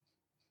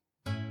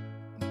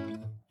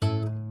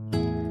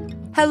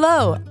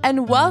Hello,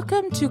 and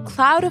welcome to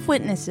Cloud of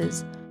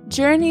Witnesses,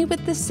 Journey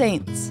with the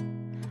Saints,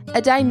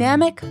 a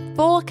dynamic,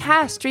 full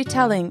cast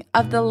retelling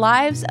of the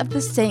lives of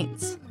the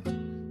saints.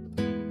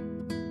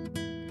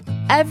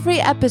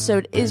 Every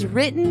episode is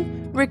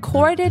written,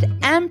 recorded,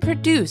 and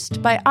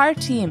produced by our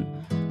team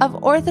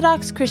of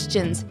Orthodox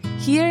Christians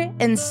here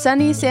in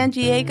sunny San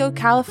Diego,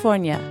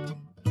 California.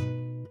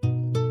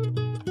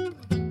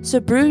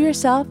 So brew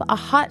yourself a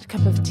hot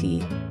cup of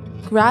tea,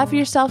 grab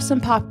yourself some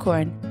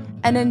popcorn,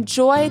 and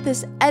enjoy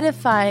this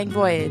edifying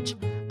voyage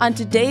on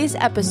today's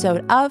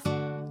episode of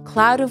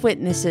Cloud of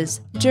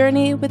Witnesses,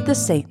 Journey with the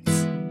Saints.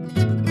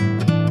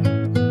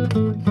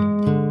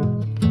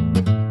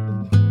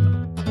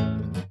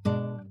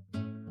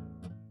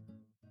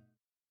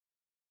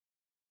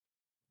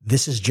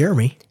 This is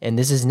Jeremy. And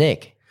this is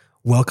Nick.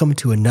 Welcome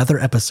to another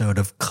episode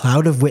of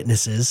Cloud of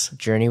Witnesses,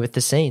 Journey with the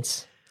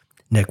Saints.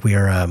 Nick, we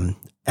are,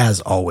 as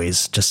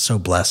always, just so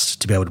blessed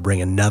to be able to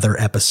bring another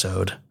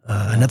episode,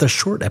 another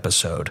short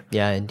episode.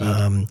 Yeah,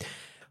 indeed.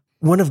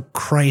 One of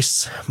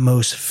Christ's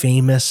most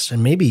famous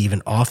and maybe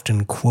even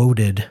often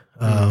quoted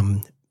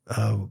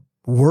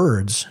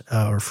words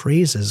or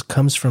phrases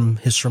comes from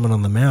his Sermon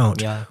on the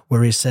Mount,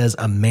 where he says,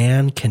 a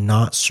man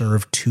cannot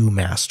serve two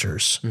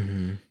masters.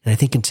 And I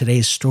think in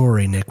today's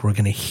story, Nick, we're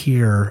going to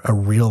hear a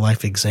real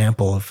life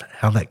example of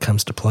how that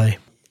comes to play.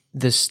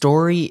 The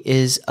story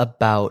is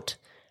about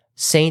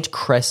Saint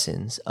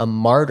Crescens, a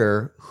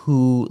martyr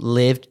who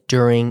lived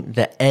during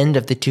the end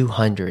of the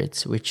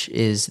 200s, which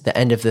is the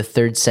end of the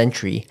 3rd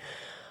century.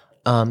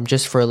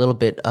 Just for a little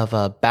bit of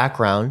a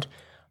background,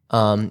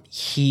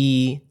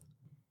 he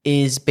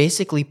is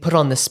basically put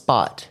on the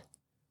spot,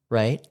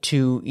 right,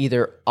 to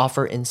either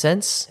offer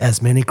incense.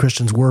 As many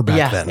Christians were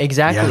back then.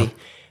 Exactly.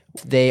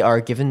 Yeah. They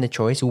are given the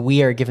choice.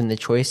 We are given the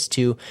choice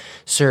to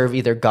serve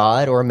either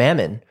God or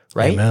Mammon,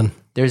 right? Amen.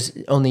 There's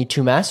only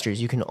two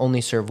masters. You can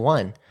only serve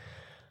one.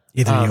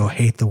 Either you'll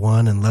hate the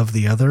one and love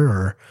the other,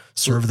 or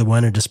serve the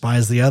one and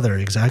despise the other.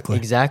 Exactly.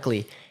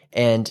 Exactly.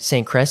 And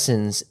St.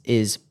 Crescens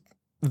is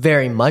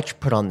very much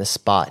put on the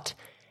spot.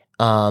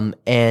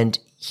 And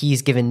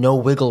he's given no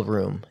wiggle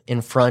room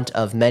in front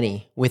of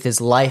many with his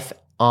life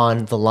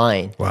on the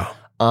line. Wow.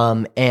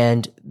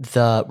 And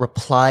the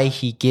reply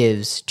he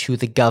gives to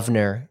the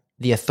governor,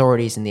 the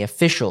authorities, and the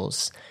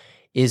officials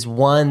is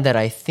one that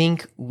I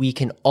think we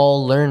can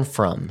all learn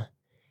from.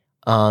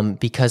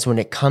 Because when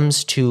it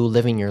comes to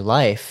living your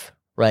life,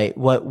 right,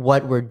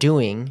 what we're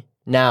doing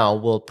now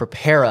will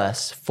prepare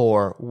us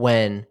for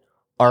when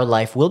our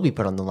life will be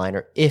put on the line,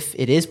 or if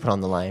it is put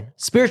on the line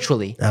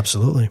spiritually.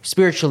 Absolutely.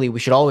 Spiritually, we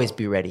should always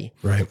be ready.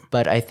 Right.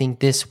 But I think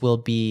this will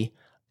be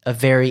a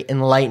very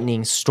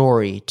enlightening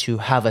story to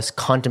have us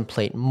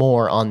contemplate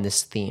more on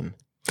this theme.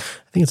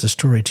 I think it's a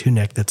story too,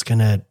 Nick, that's going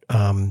to,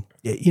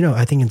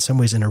 I think in some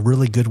ways, in a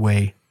really good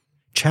way,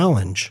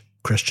 challenge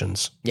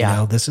Christians.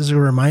 Yeah. This is a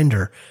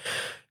reminder.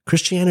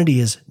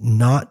 Christianity is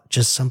not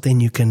just something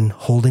you can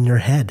hold in your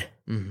head.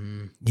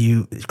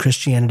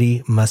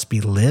 Christianity must be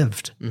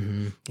lived.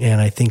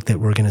 And I think that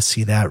we're going to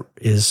see that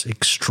is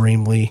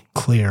extremely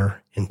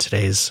clear in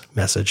today's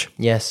message.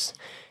 Yes.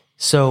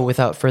 So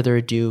without further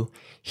ado,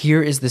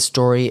 here is the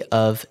story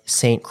of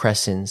Saint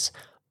Crescens.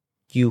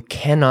 You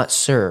cannot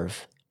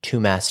serve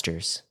two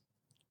masters.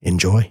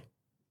 Enjoy.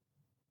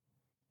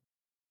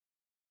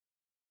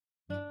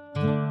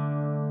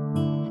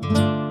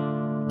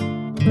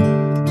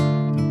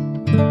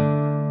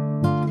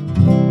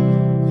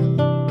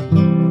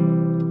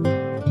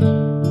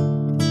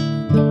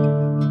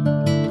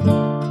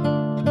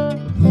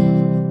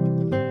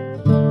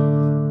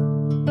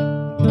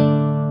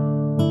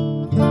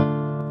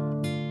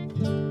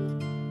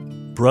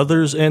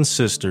 Brothers and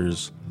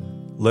sisters,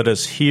 let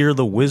us hear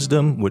the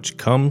wisdom which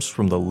comes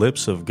from the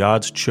lips of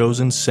God's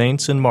chosen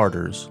saints and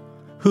martyrs,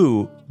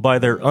 who, by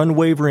their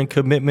unwavering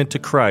commitment to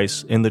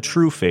Christ and the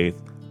true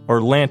faith, are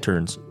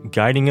lanterns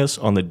guiding us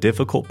on the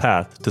difficult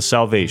path to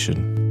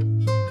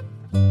salvation.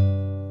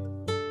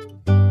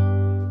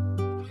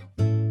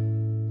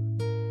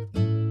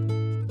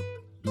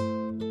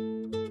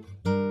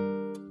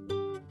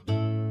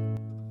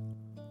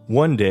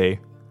 One day,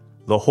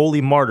 the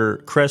holy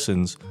martyr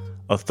Crescens,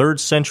 a 3rd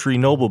century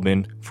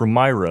nobleman from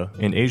Myra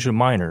in Asia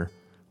Minor,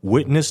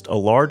 witnessed a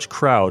large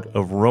crowd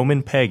of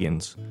Roman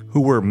pagans who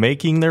were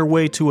making their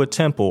way to a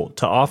temple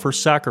to offer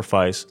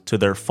sacrifice to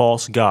their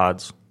false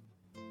gods.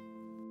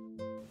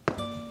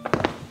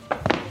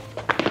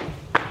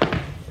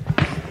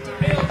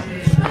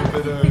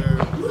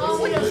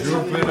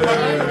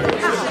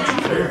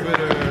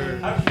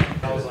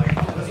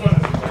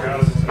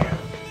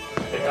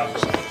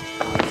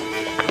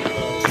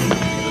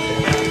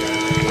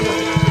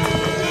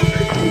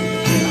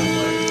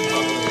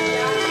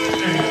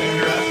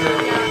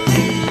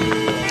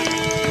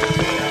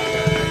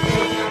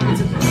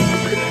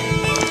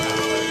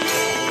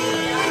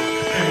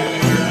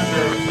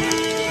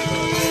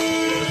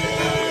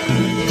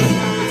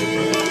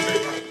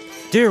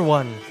 Dear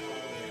one,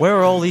 where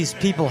are all these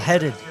people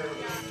headed?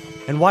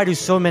 And why do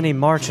so many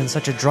march in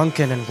such a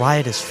drunken and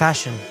riotous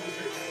fashion?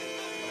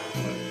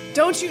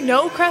 Don't you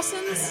know,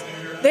 Crescens?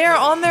 They are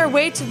on their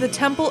way to the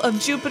temple of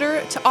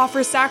Jupiter to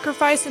offer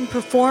sacrifice and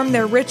perform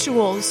their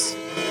rituals.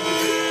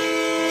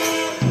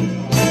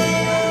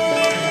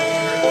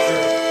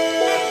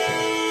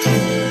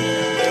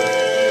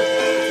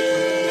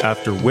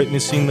 After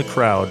witnessing the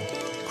crowd,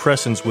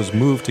 Crescens was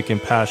moved to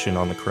compassion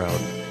on the crowd,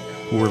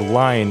 who were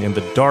lying in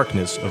the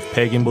darkness of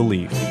pagan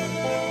belief.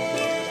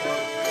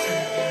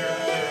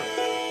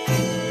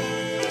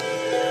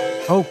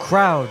 O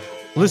crowd,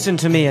 listen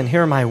to me and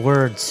hear my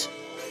words.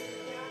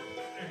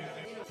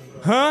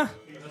 Huh?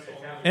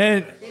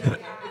 And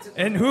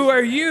who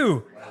are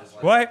you?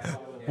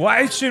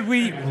 Why should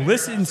we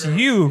listen to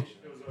you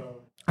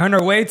on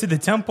our way to the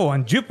temple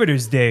on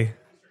Jupiter's day?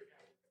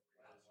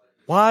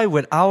 Why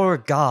would our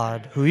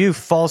God, who you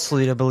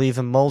falsely to believe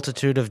a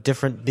multitude of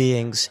different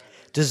beings,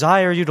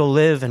 desire you to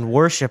live and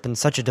worship in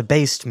such a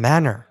debased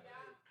manner?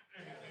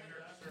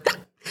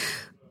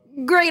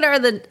 Great are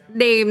the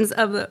names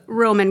of the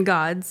Roman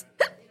gods.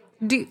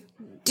 Do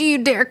you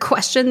dare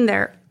question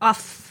their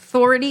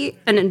authority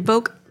and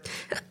invoke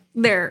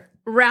their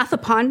wrath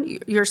upon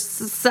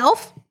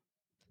yourself?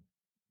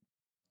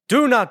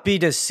 Do not be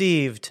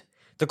deceived.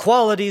 The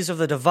qualities of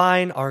the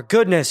divine are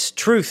goodness,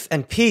 truth,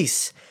 and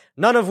peace,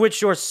 none of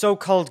which your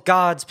so-called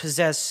gods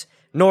possess,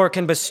 nor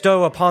can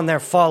bestow upon their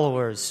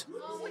followers.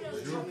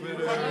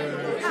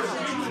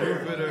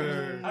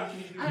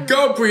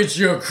 Go preach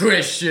your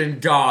Christian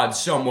God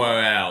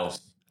somewhere else.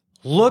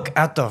 Look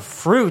at the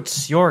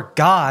fruits your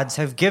gods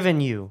have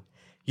given you.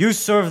 You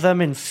serve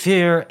them in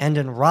fear and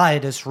in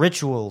riotous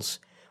rituals.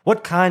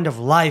 What kind of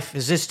life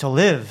is this to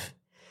live?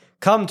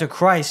 Come to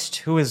Christ,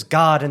 who is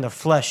God in the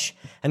flesh,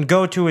 and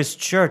go to his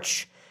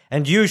church,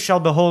 and you shall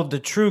behold the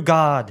true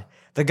God,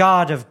 the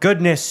God of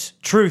goodness,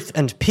 truth,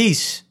 and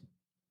peace.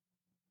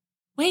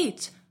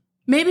 Wait,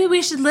 maybe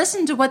we should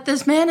listen to what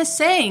this man is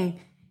saying.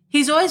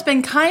 He's always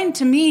been kind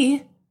to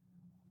me.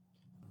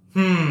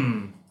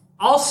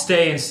 I'll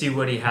stay and see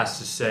what he has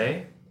to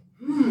say.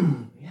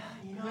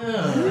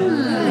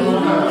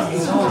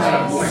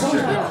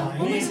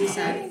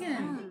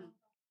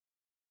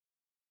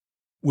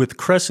 With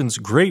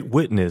Crescens' great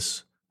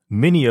witness,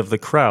 many of the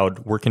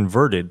crowd were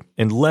converted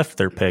and left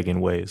their pagan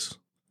ways.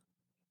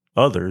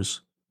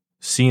 Others,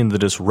 seeing the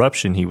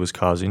disruption he was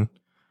causing,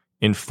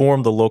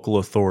 informed the local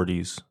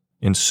authorities,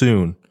 and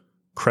soon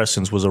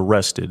Crescens was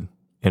arrested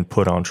and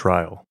put on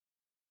trial.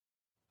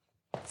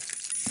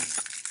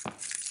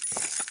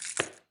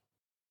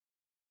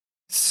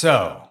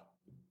 So,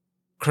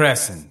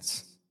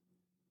 Crescens,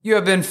 you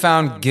have been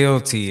found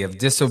guilty of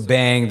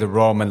disobeying the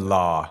Roman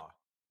law,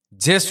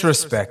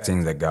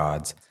 disrespecting the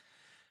gods,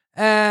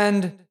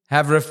 and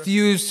have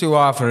refused to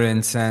offer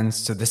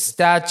incense to the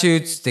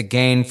statues to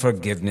gain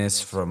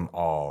forgiveness from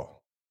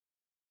all.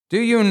 Do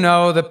you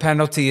know the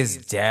penalty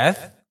is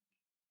death?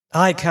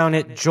 I count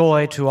it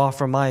joy to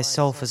offer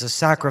myself as a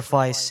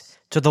sacrifice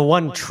to the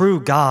one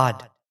true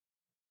God.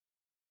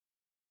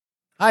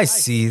 I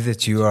see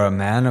that you are a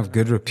man of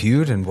good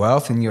repute and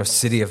wealth in your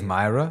city of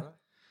Myra,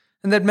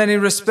 and that many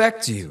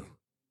respect you.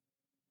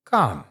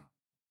 Come,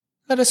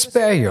 let us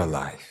spare your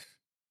life.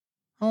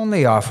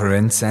 Only offer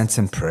incense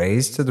and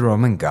praise to the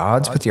Roman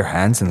gods with your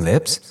hands and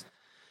lips,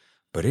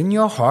 but in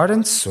your heart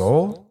and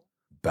soul,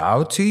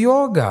 bow to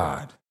your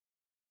God.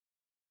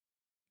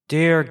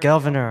 Dear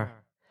Governor,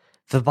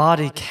 the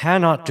body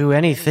cannot do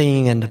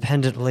anything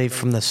independently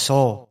from the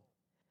soul.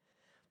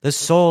 The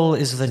soul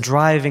is the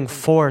driving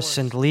force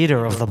and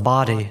leader of the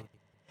body,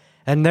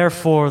 and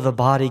therefore the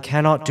body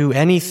cannot do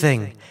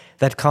anything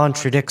that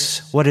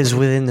contradicts what is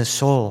within the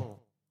soul.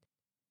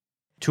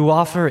 To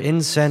offer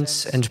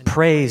incense and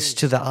praise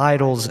to the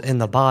idols in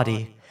the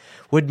body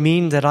would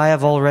mean that I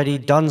have already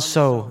done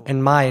so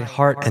in my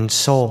heart and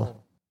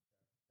soul.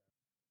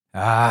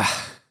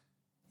 Ah,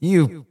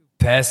 you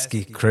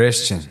pesky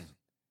Christian.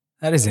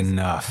 That is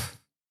enough.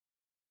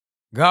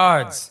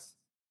 Guards,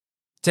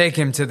 take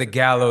him to the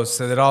gallows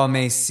so that all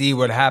may see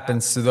what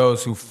happens to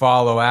those who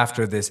follow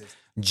after this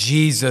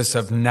Jesus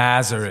of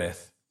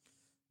Nazareth.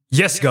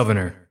 Yes,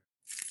 Governor.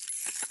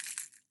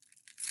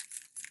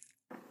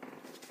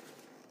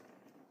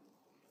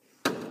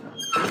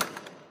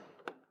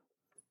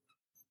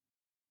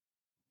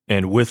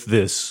 And with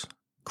this,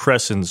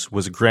 Crescens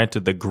was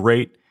granted the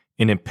great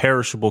and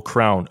imperishable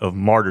crown of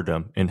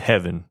martyrdom in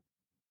heaven.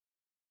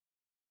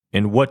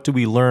 And what do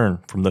we learn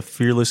from the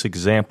fearless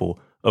example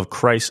of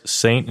Christ's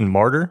saint and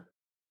martyr?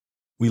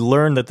 We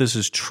learn that this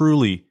is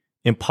truly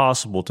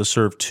impossible to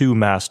serve two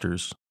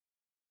masters.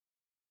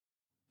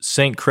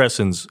 Saint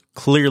Crescens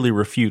clearly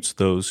refutes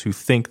those who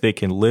think they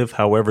can live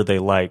however they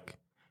like,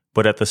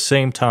 but at the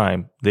same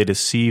time they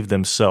deceive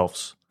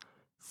themselves,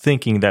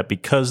 thinking that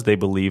because they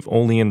believe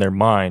only in their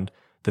mind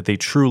that they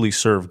truly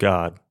serve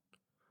God.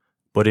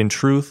 But in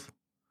truth,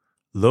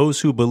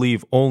 those who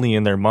believe only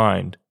in their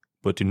mind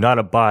but do not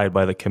abide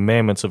by the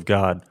commandments of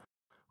God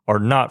are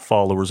not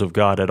followers of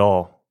God at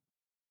all.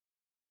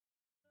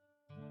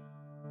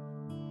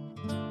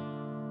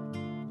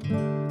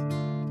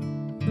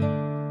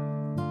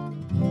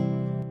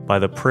 By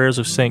the prayers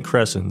of St.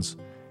 Crescens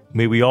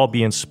may we all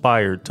be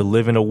inspired to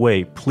live in a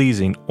way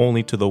pleasing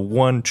only to the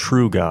one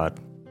true God.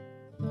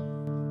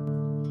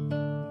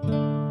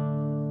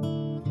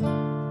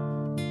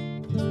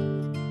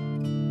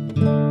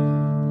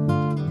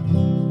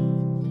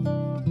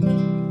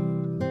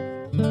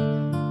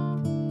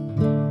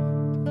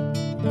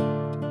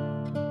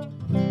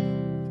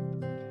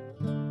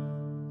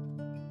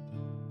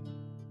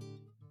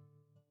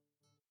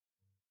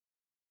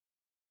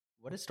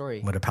 What a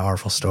story. What a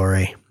powerful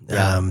story.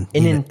 Yeah.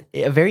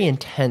 A very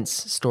intense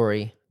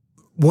story.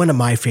 One of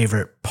my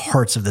favorite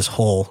parts of this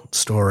whole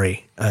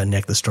story,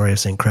 Nick, the story of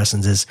St.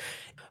 Crescens, is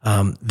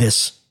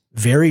this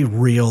very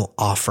real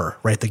offer,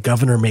 right? The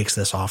governor makes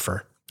this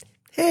offer.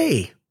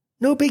 Hey,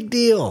 no big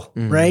deal,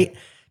 right?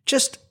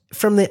 Just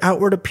from the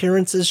outward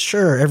appearances,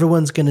 sure,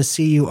 everyone's going to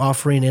see you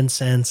offering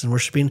incense and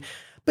worshiping,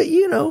 but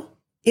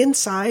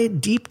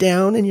inside, deep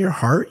down in your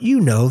heart,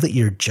 you know that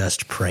you're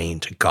just praying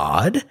to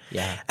God.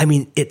 Yeah. I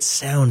mean, it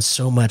sounds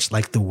so much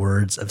like the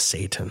words of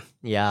Satan.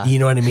 Yeah. You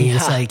know what I mean? Yeah.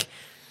 It's like,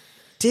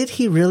 did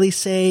he really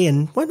say,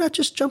 and why not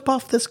just jump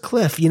off this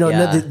cliff?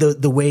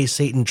 The way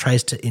Satan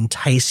tries to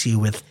entice you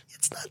with,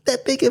 it's not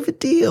that big of a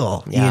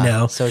deal,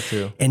 So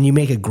true. And you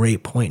make a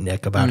great point,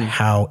 Nick, about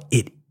how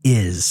it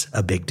is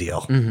a big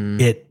deal.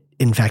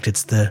 In fact,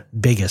 it's the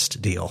biggest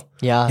deal.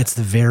 Yeah. It's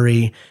the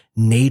very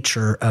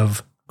nature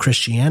of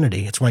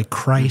Christianity. It's why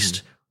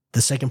Christ,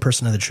 the second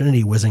person of the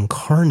Trinity, was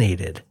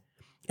incarnated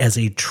as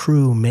a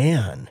true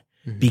man,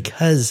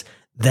 because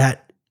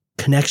that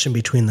connection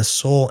between the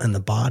soul and the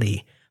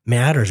body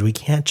matters. We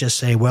can't just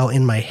say, well,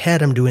 in my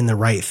head, I'm doing the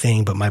right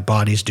thing, but my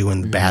body's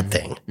doing the bad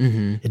thing.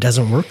 It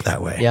doesn't work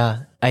that way.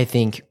 Yeah. I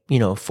think,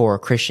 for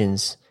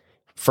Christians,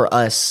 for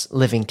us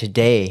living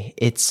today,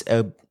 it's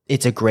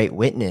a great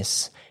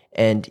witness.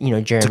 And,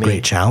 Jeremy, it's a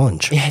great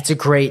challenge. Yeah, it's a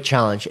great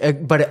challenge.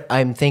 But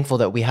I'm thankful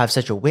that we have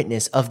such a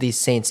witness of these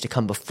saints to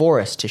come before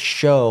us to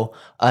show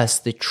us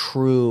the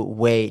true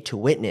way to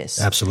witness.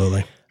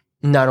 Absolutely.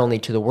 Not only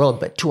to the world,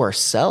 but to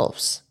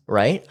ourselves,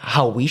 right?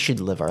 How we should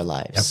live our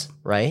lives,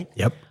 right?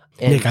 Yep.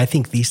 And Nick, I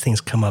think these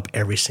things come up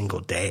every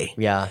single day.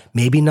 Yeah.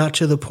 Maybe not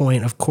to the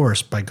point, of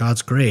course, by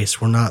God's grace,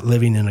 we're not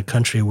living in a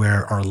country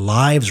where our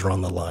lives are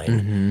on the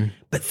line.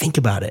 But think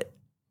about it.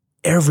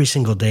 Every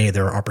single day,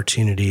 there are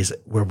opportunities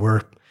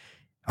where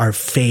our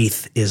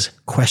faith is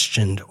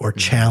questioned or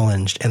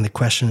challenged. And the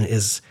question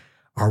is,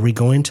 are we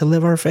going to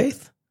live our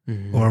faith?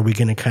 Or are we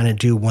going to kind of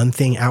do one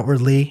thing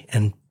outwardly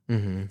and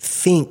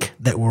think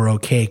that we're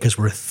okay because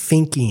we're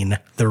thinking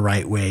the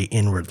right way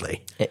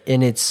inwardly?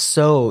 And it's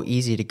so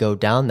easy to go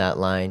down that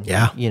line.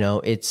 Yeah.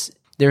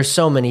 There's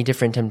so many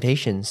different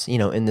temptations,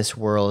 in this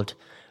world,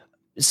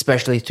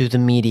 especially through the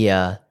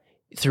media,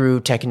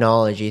 through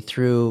technology,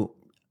 through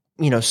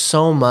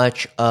so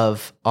much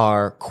of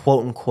our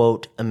quote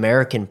unquote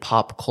American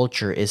pop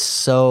culture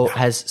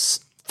has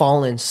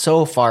fallen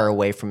so far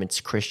away from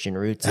its Christian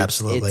roots.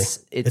 Absolutely.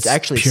 It's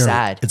actually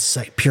sad. It's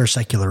pure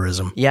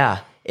secularism. Yeah.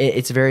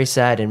 It's very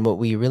sad. And what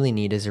we really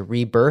need is a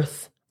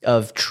rebirth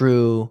of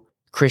true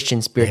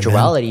Christian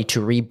spirituality to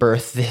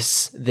rebirth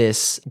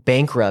this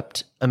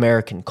bankrupt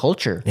American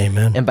culture.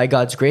 Amen. And by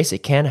God's grace,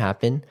 it can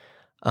happen.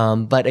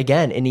 But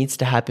again, it needs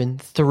to happen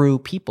through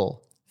people.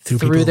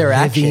 Through their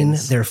living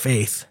actions. their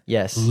faith.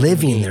 Yes.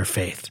 Living their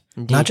faith.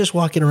 Not just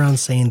walking around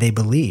saying they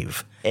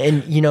believe.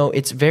 And,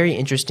 it's very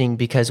interesting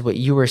because what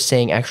you were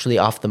saying actually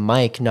off the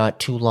mic not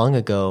too long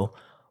ago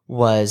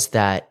was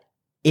that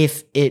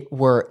if it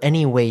were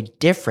any way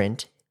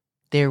different,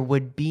 there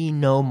would be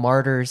no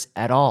martyrs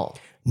at all.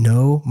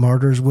 No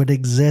martyrs would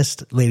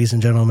exist, ladies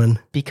and gentlemen.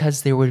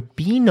 Because there would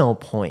be no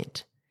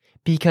point.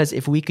 Because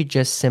if we could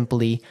just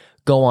simply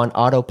go on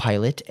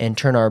autopilot and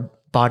turn our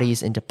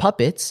bodies into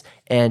puppets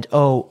and,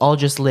 I'll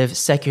just live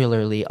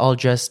secularly. I'll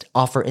just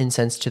offer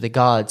incense to the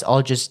gods.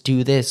 I'll just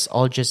do this.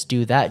 I'll just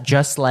do that,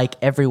 just like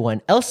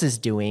everyone else is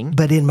doing.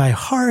 But in my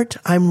heart,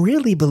 I'm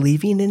really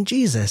believing in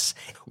Jesus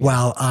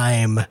while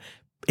I'm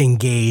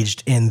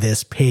engaged in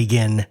this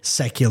pagan,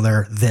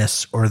 secular,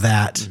 this or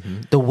that.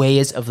 The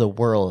ways of the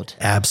world.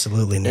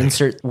 Absolutely, Nick.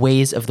 Insert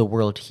ways of the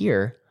world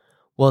here.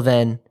 Well,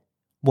 then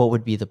what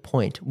would be the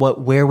point?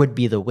 Where would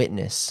be the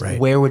witness? Right.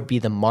 Where would be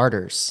the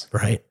martyrs?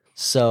 Right.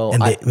 So,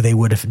 and they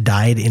would have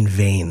died in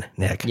vain,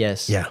 Nick.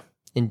 Yes. Yeah.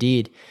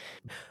 Indeed.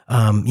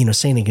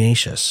 St.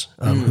 Ignatius,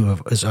 who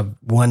is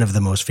one of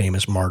the most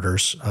famous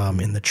martyrs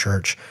in the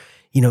church,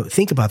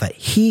 think about that.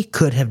 He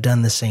could have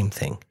done the same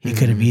thing. He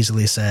could have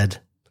easily said,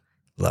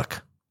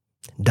 look,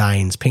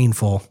 dying's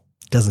painful.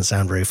 Doesn't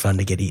sound very fun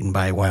to get eaten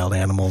by wild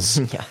animals.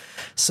 Yeah.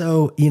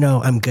 So,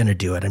 I'm going to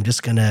do it. I'm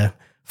just going to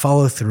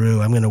follow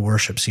through. I'm going to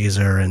worship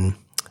Caesar. And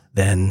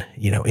then,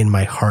 in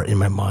my heart, in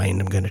my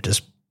mind, I'm going to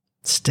just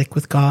stick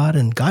with God,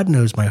 and God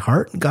knows my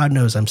heart, and God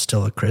knows I'm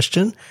still a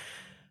Christian.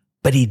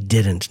 But he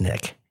didn't,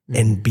 Nick.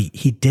 And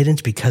he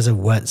didn't because of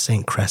what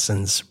St.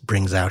 Crescens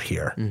brings out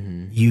here.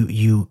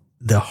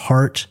 The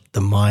heart,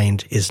 the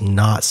mind is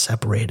not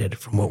separated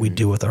from what we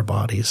do with our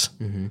bodies.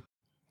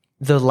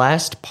 The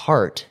last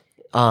part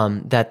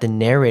that the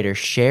narrator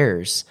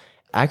shares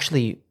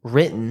actually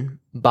written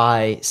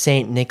by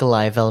Saint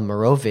Nikolai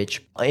Velimirovich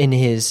in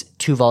his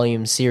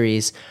 2-volume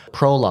series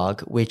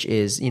Prologue, which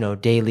is,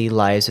 daily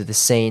lives of the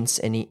saints.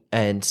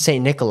 And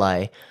Saint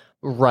Nikolai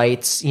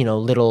writes,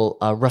 little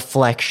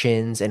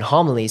reflections and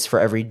homilies for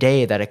every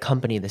day that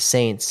accompany the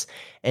saints.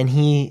 And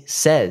he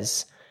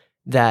says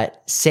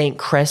that Saint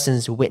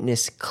Crescens'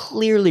 witness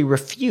clearly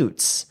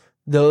refutes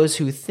those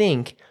who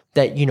think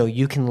that,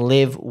 you can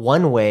live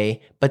one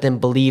way, but then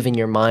believe in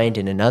your mind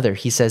in another.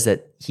 He says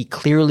that he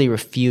clearly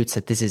refutes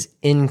that this is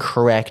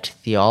incorrect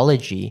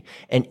theology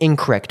and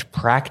incorrect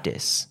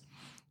practice.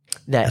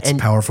 That's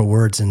powerful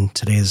words in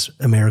today's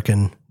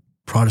American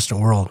Protestant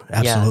world.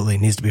 Absolutely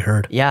needs to be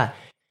heard. Yeah.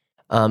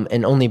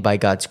 And only by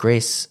God's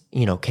grace,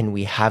 can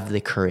we have the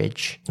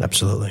courage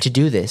absolutely to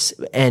do this.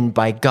 And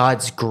by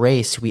God's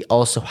grace, we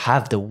also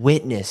have the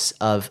witness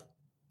of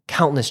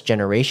countless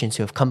generations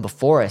who have come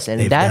before us. And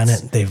they've done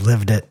it. They've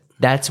lived it.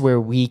 That's where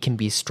we can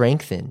be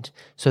strengthened,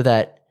 so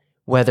that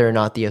whether or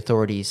not the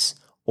authorities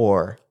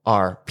or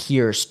our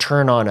peers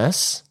turn on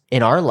us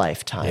in our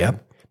lifetime,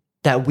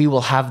 that we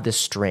will have the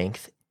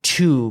strength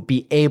to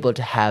be able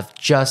to have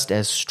just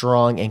as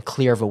strong and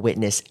clear of a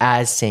witness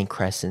as St.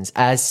 Crescens,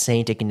 as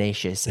St.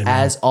 Ignatius,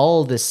 as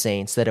all the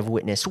saints that have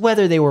witnessed,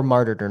 whether they were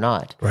martyred or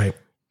not. Right.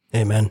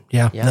 Amen.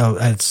 Yeah. No,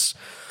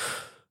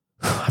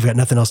 I've got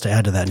nothing else to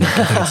add to that, Nick.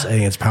 I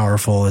think it's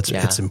powerful.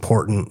 It's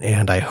important.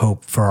 And I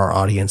hope for our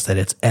audience that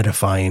it's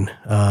edifying.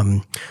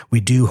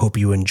 We do hope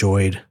you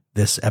enjoyed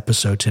this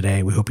episode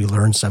today. We hope you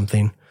learned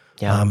something.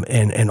 Yeah.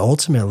 And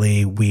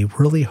ultimately, we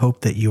really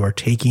hope that you are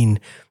taking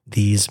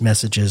these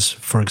messages,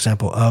 for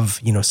example,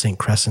 of, St.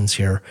 Crescens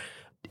here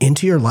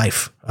into your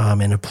life,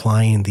 and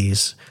applying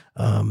these,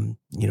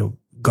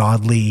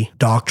 godly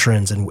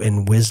doctrines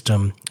and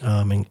wisdom,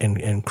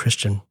 and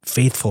Christian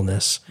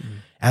faithfulness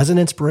as an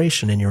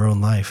inspiration in your own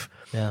life.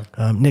 Yeah.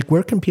 Nick,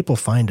 where can people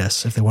find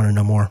us if they want to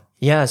know more?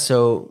 Yeah.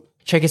 So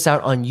check us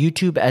out on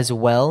YouTube as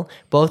well,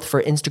 both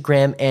for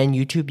Instagram and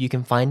YouTube. You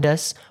can find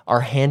us.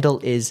 Our handle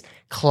is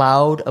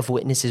Cloud of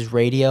Witnesses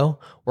Radio.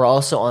 We're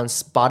also on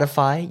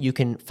Spotify. You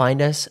can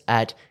find us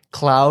at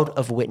Cloud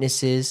of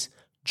Witnesses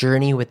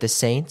Journey with the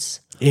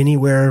Saints.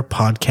 Anywhere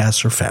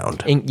podcasts are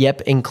found.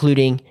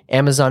 Including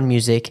Amazon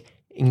Music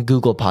and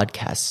Google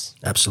Podcasts.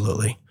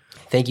 Absolutely.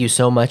 Thank you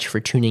so much for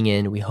tuning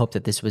in. We hope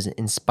that this was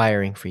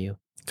inspiring for you.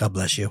 God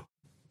bless you.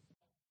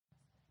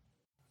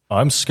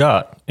 I'm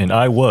Scott, and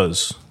I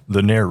was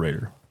the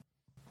narrator.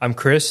 I'm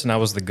Chris, and I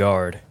was the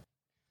guard.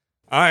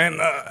 I'm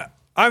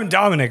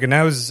Dominic, and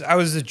I was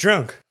a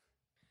drunk.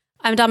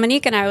 I'm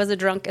Dominique, and I was a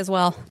drunk as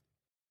well.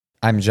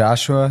 I'm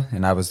Joshua,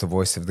 and I was the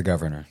voice of the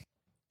governor.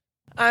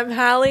 I'm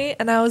Hallie,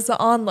 and I was the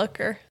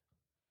onlooker.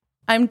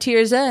 I'm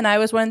Tirza, and I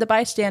was one of the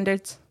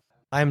bystanders.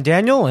 I'm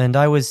Daniel, and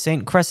I was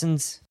St.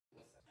 Crescens.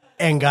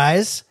 And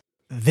guys,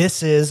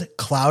 this is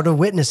Cloud of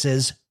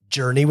Witnesses,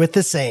 Journey with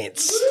the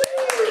Saints.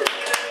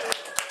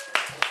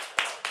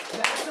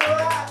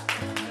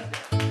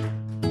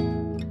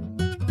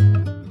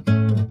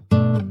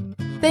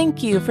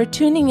 Thank you for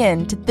tuning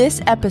in to this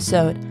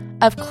episode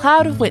of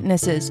Cloud of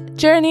Witnesses,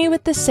 Journey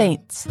with the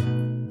Saints.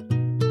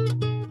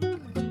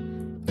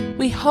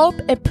 We hope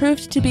it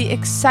proved to be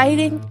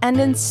exciting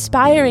and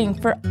inspiring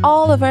for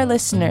all of our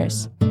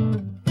listeners.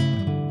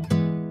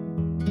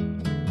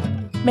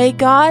 May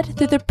God,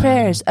 through the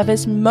prayers of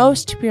His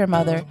most pure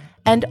Mother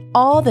and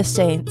all the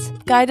saints,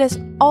 guide us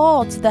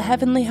all to the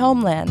heavenly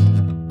homeland.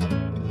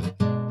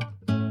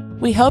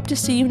 We hope to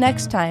see you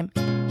next time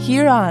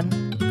here on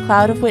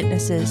Cloud of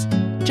Witnesses,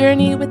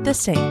 Journey with the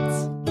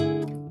Saints.